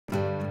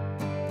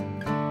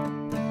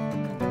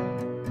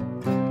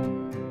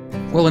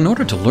Well, in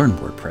order to learn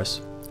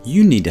WordPress,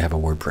 you need to have a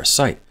WordPress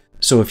site.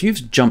 So if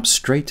you've jumped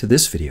straight to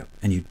this video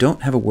and you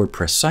don't have a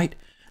WordPress site,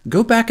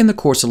 go back in the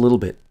course a little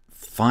bit,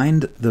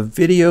 find the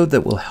video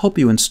that will help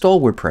you install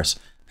WordPress,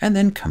 and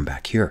then come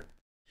back here.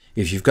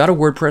 If you've got a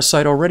WordPress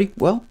site already,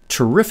 well,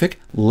 terrific.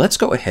 Let's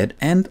go ahead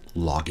and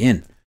log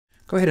in.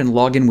 Go ahead and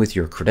log in with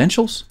your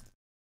credentials.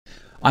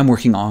 I'm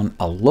working on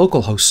a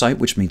localhost site,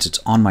 which means it's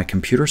on my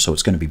computer, so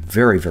it's going to be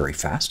very, very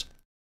fast.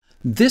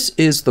 This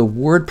is the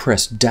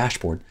WordPress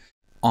dashboard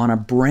on a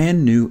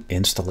brand new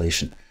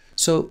installation.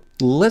 So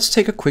let's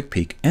take a quick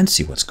peek and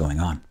see what's going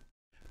on.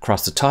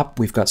 Across the top,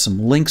 we've got some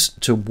links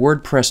to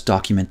WordPress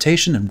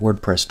documentation and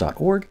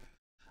WordPress.org,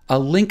 a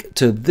link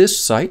to this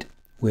site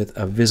with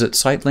a visit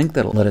site link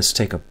that'll let us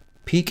take a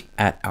peek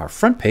at our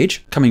front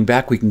page. Coming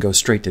back, we can go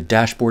straight to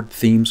dashboard,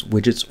 themes,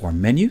 widgets, or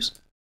menus,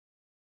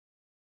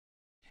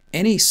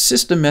 any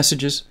system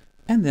messages,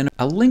 and then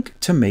a link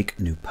to make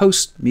new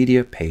posts,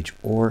 media, page,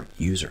 or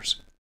users.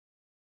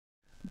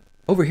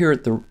 Over here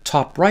at the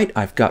top right,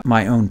 I've got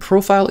my own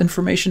profile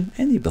information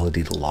and the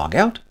ability to log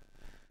out.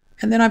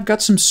 And then I've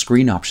got some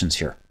screen options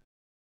here.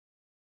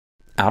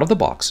 Out of the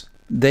box,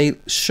 they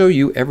show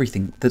you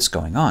everything that's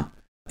going on.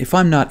 If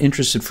I'm not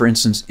interested, for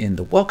instance, in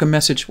the welcome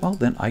message, well,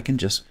 then I can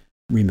just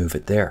remove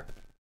it there.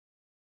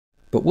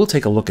 But we'll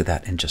take a look at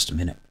that in just a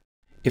minute.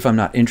 If I'm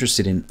not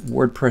interested in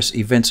WordPress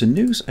events and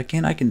news,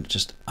 again, I can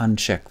just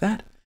uncheck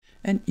that.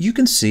 And you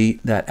can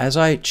see that as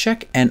I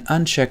check and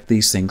uncheck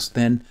these things,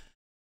 then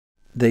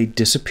they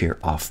disappear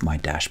off my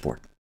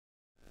dashboard.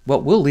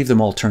 Well, we'll leave them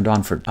all turned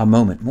on for a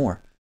moment more.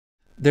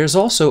 There's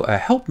also a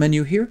help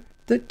menu here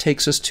that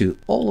takes us to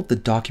all of the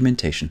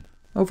documentation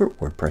over at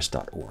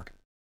WordPress.org.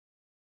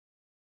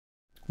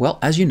 Well,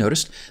 as you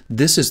noticed,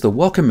 this is the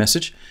welcome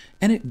message,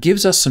 and it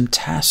gives us some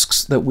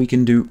tasks that we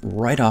can do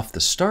right off the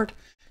start.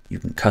 You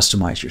can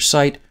customize your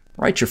site,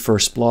 write your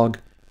first blog,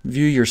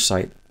 view your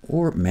site,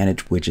 or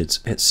manage widgets,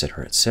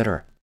 etc.,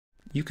 etc.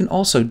 You can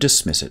also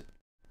dismiss it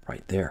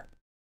right there.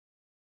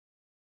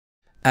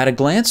 At a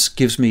glance,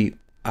 gives me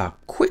a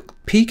quick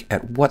peek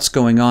at what's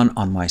going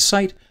on my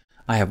site.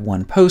 I have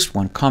one post,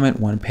 one comment,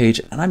 one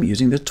page, and I'm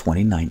using the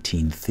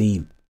 2019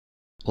 theme.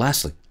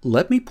 Lastly,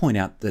 let me point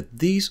out that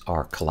these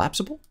are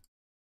collapsible,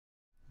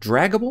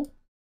 draggable,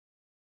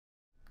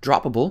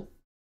 droppable,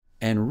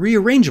 and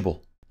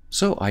rearrangeable.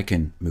 So I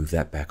can move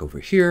that back over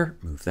here,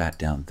 move that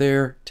down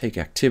there, take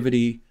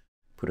activity,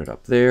 put it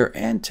up there,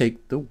 and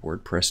take the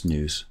WordPress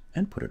news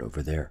and put it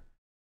over there.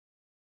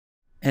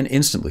 And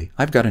instantly,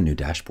 I've got a new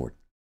dashboard.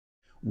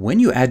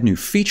 When you add new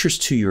features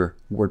to your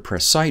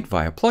WordPress site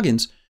via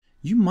plugins,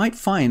 you might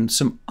find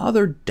some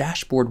other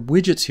dashboard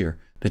widgets here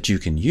that you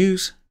can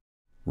use,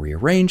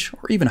 rearrange,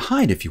 or even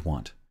hide if you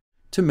want,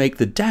 to make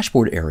the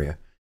dashboard area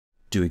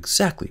do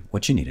exactly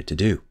what you need it to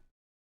do.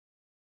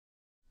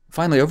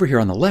 Finally, over here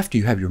on the left,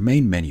 you have your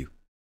main menu.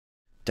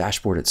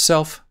 Dashboard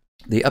itself.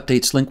 The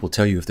updates link will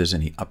tell you if there's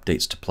any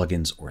updates to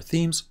plugins or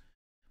themes.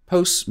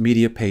 Posts,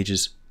 media,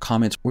 pages,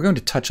 comments. We're going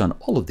to touch on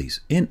all of these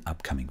in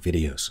upcoming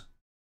videos.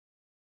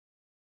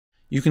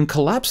 You can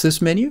collapse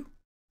this menu,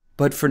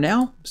 but for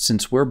now,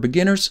 since we're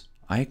beginners,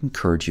 I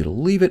encourage you to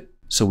leave it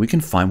so we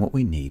can find what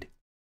we need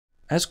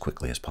as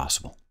quickly as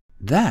possible.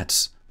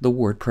 That's the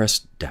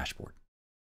WordPress dashboard.